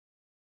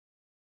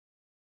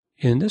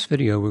In this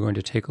video, we're going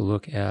to take a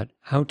look at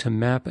how to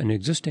map an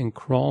existing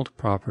crawled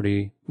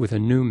property with a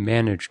new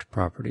managed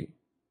property.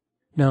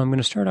 Now, I'm going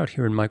to start out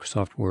here in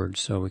Microsoft Word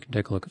so we can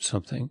take a look at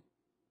something.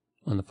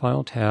 On the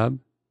File tab,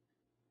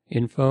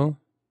 Info,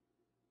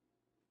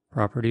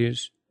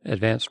 Properties,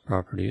 Advanced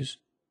Properties,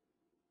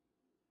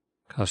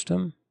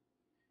 Custom.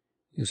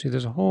 You'll see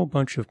there's a whole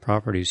bunch of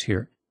properties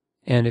here.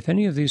 And if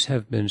any of these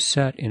have been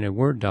set in a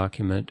Word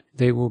document,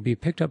 they will be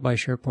picked up by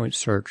SharePoint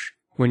Search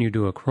when you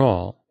do a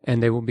crawl,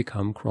 and they will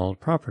become crawled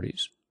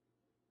properties.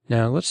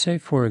 Now, let's say,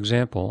 for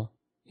example,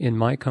 in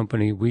my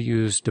company, we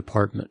use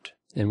department,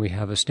 and we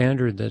have a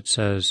standard that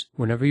says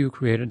whenever you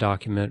create a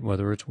document,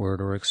 whether it's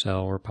Word or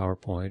Excel or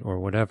PowerPoint or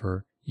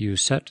whatever, you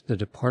set the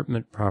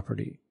department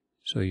property.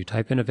 So you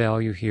type in a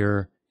value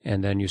here,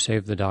 and then you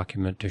save the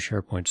document to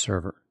SharePoint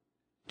Server.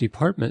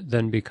 Department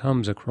then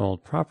becomes a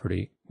crawled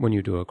property when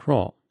you do a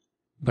crawl.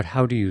 But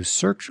how do you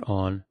search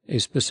on a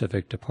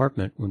specific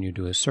department when you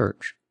do a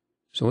search?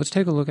 So let's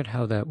take a look at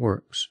how that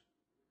works.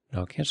 Now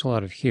I'll cancel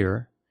out of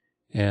here,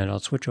 and I'll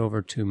switch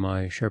over to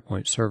my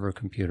SharePoint Server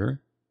computer.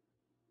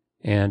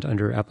 And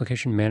under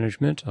Application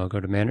Management, I'll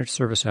go to Manage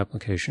Service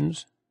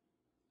Applications,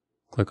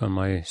 click on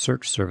my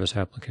Search Service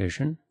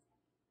application,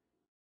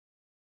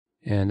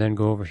 and then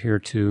go over here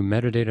to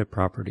Metadata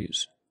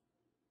Properties.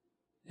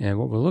 And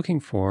what we're looking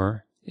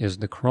for is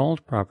the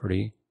crawled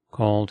property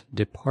called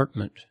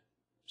Department.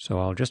 So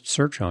I'll just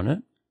search on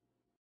it,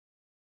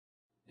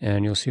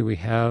 and you'll see we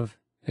have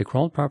a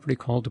crawled property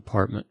called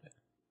Department.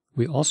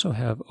 We also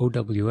have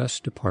OWS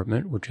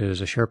Department, which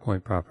is a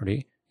SharePoint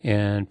property,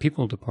 and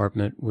People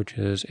Department, which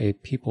is a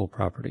People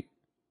property.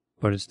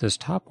 But it's this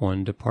top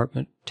one,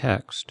 Department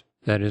Text,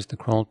 that is the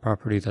crawled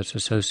property that's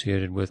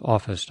associated with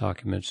Office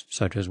documents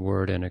such as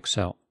Word and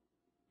Excel.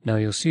 Now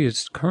you'll see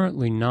it's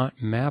currently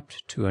not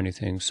mapped to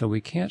anything, so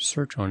we can't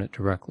search on it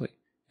directly.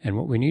 And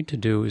what we need to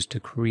do is to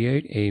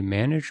create a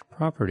managed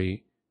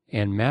property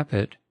and map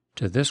it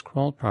to this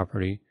crawled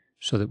property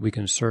so that we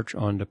can search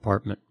on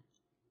department.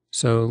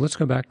 So let's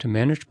go back to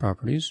Managed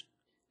Properties,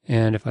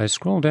 and if I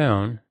scroll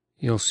down,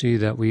 you'll see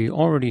that we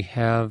already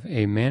have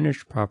a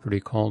managed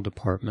property called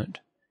Department,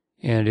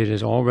 and it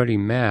is already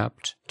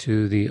mapped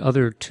to the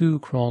other two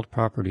crawled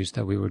properties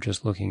that we were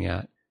just looking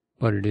at,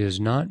 but it is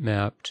not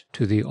mapped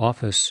to the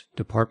Office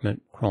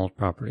Department crawled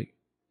property.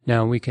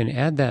 Now we can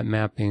add that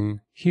mapping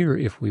here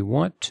if we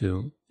want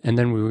to, and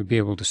then we would be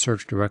able to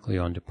search directly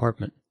on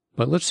department.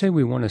 But let's say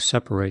we want to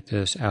separate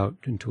this out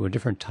into a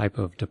different type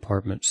of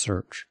department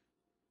search.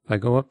 If I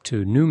go up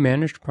to New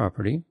Managed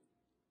Property,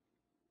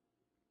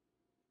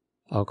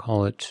 I'll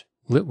call it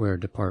Litware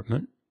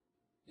Department.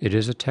 It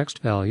is a text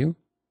value.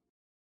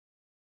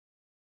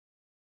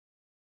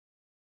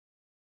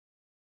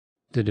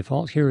 The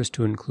default here is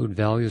to include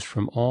values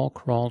from all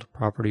crawled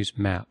properties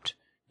mapped.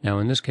 Now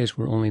in this case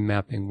we're only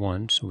mapping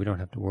one, so we don't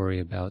have to worry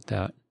about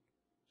that.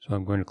 So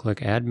I'm going to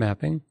click Add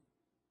Mapping,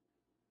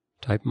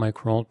 type my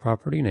crawled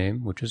property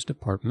name, which is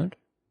Department,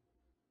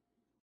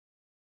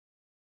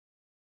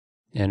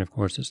 and of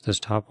course it's this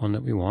top one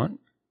that we want.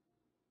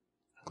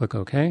 Click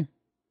OK.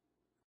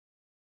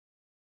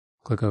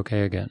 Click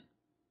OK again.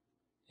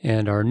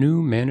 And our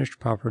new managed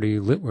property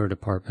Litware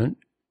Department,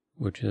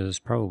 which is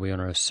probably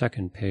on our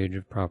second page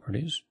of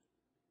properties,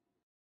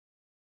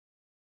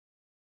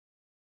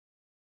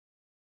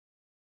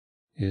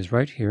 is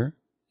right here,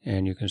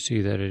 and you can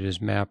see that it is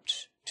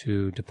mapped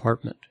to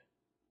department.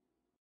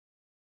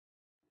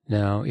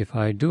 Now, if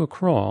I do a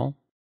crawl,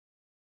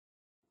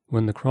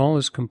 when the crawl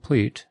is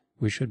complete,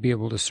 we should be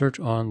able to search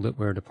on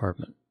Litware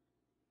Department.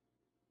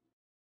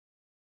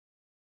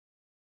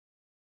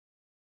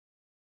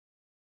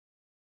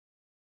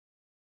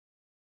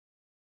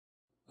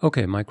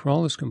 Okay, my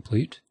crawl is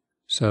complete,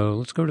 so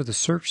let's go to the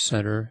Search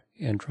Center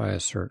and try a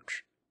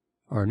search.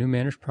 Our new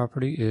managed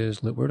property is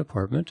Litware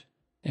Department,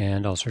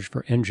 and I'll search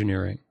for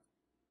engineering.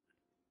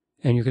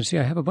 And you can see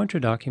I have a bunch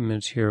of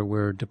documents here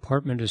where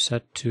department is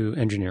set to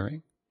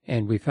engineering.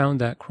 And we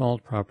found that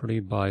crawled property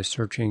by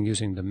searching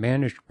using the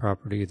managed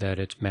property that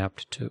it's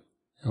mapped to.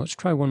 Now let's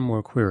try one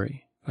more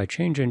query. If I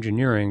change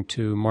engineering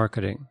to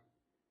marketing,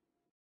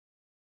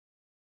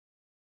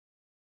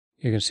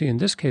 you can see in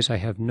this case I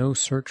have no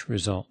search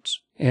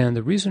results. And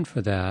the reason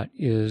for that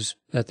is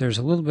that there's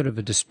a little bit of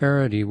a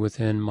disparity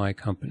within my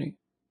company.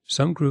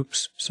 Some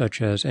groups,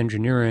 such as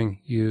engineering,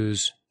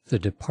 use the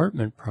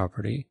department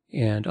property,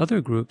 and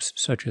other groups,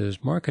 such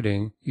as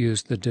marketing,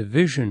 use the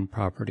division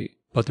property,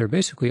 but they're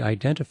basically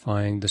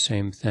identifying the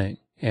same thing.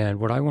 And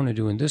what I want to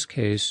do in this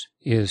case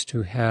is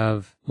to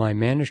have my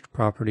managed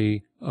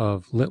property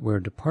of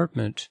Litware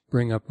Department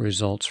bring up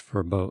results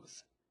for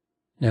both.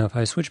 Now, if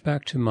I switch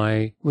back to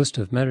my list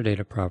of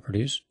metadata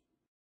properties,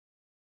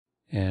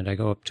 and I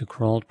go up to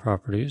crawled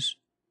properties,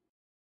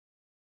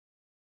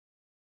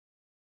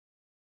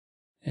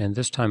 and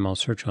this time I'll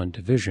search on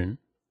division,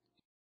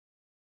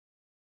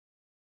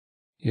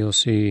 you'll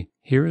see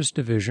here is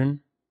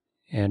division,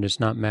 and it's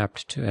not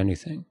mapped to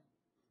anything.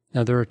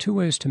 Now there are two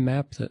ways to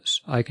map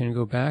this. I can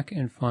go back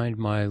and find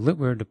my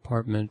Litware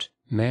Department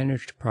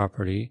managed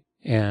property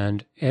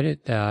and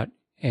edit that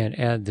and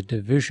add the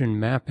division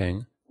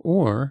mapping,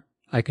 or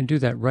I can do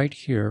that right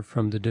here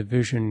from the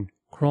division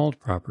crawled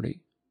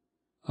property.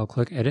 I'll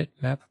click Edit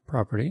Map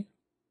Property,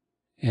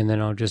 and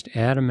then I'll just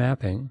add a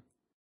mapping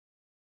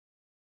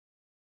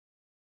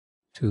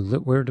to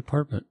Litware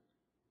Department.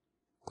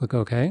 Click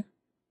OK.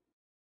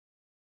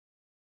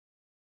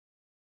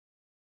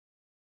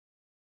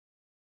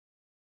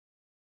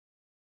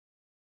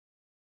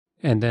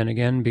 And then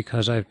again,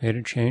 because I've made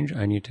a change,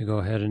 I need to go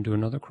ahead and do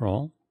another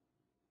crawl.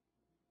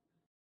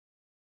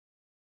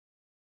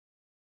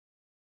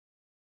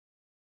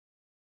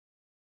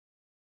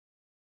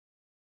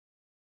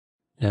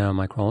 Now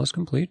my crawl is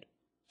complete,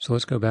 so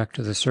let's go back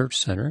to the Search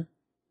Center,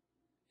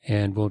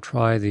 and we'll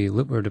try the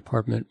Litware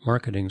Department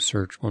Marketing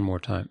search one more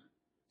time.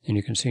 And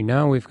you can see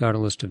now we've got a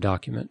list of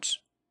documents.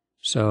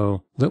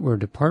 So Litware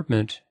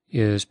Department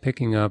is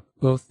picking up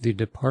both the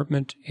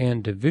department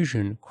and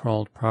division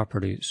crawled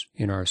properties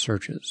in our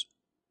searches.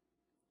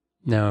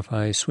 Now if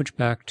I switch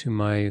back to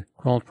my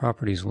crawled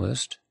properties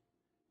list,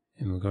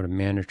 and we'll go to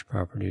Managed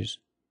Properties,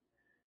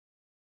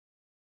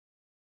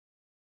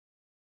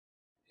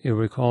 you'll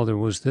recall there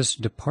was this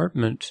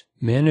department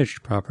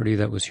managed property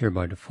that was here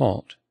by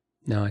default.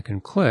 Now I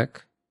can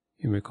click,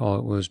 you recall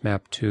it was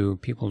mapped to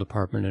People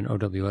Department and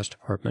OWS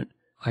Department.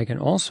 I can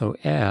also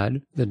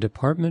add the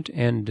department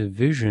and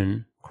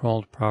division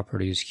crawled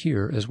properties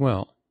here as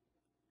well.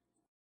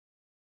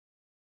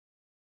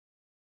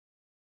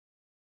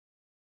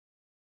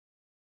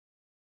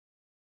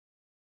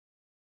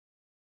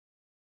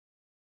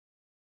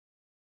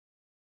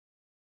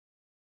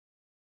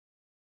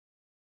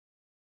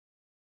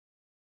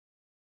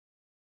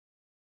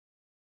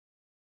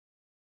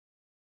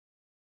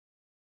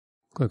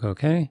 Click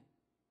OK,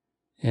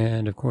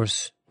 and of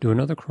course do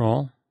another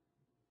crawl.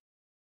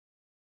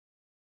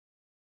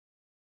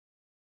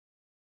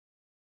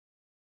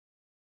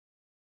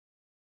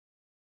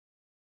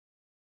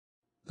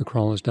 The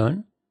crawl is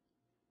done.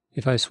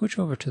 If I switch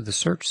over to the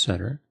Search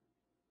Center,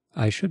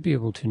 I should be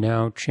able to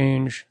now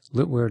change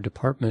Litware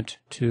Department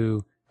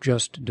to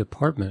just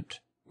Department,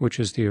 which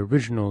is the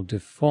original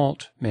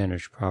default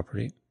managed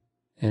property.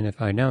 And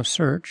if I now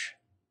search,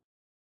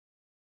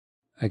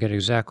 I get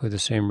exactly the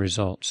same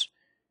results.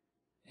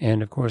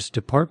 And of course,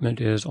 Department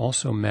is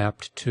also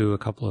mapped to a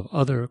couple of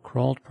other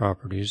crawled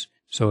properties,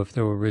 so if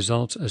there were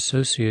results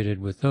associated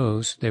with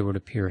those, they would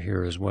appear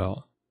here as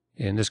well.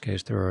 In this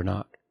case, there are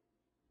not.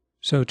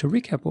 So to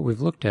recap what we've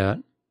looked at,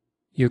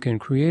 you can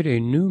create a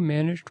new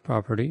managed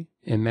property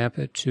and map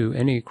it to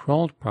any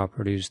crawled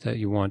properties that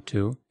you want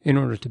to in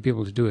order to be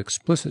able to do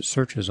explicit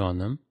searches on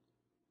them.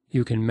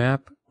 You can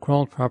map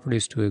crawled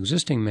properties to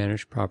existing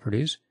managed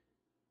properties,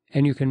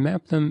 and you can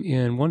map them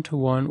in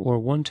one-to-one or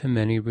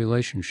one-to-many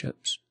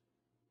relationships.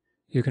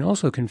 You can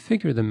also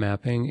configure the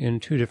mapping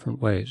in two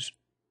different ways.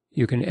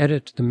 You can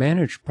edit the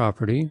managed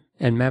property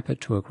and map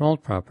it to a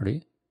crawled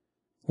property,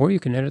 or you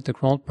can edit the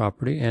crawled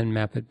property and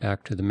map it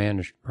back to the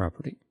managed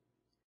property.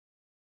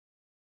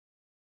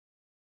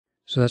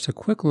 So that's a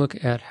quick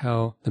look at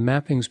how the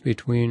mappings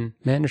between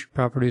managed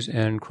properties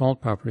and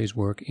crawled properties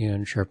work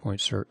in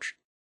SharePoint Search.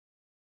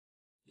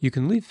 You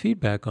can leave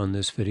feedback on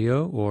this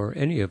video or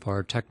any of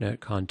our TechNet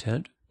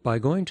content by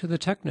going to the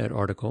TechNet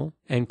article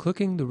and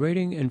clicking the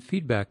rating and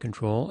feedback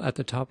control at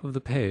the top of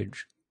the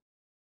page.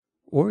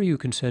 Or you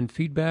can send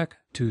feedback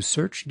to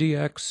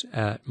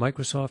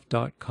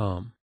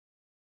searchdx@microsoft.com.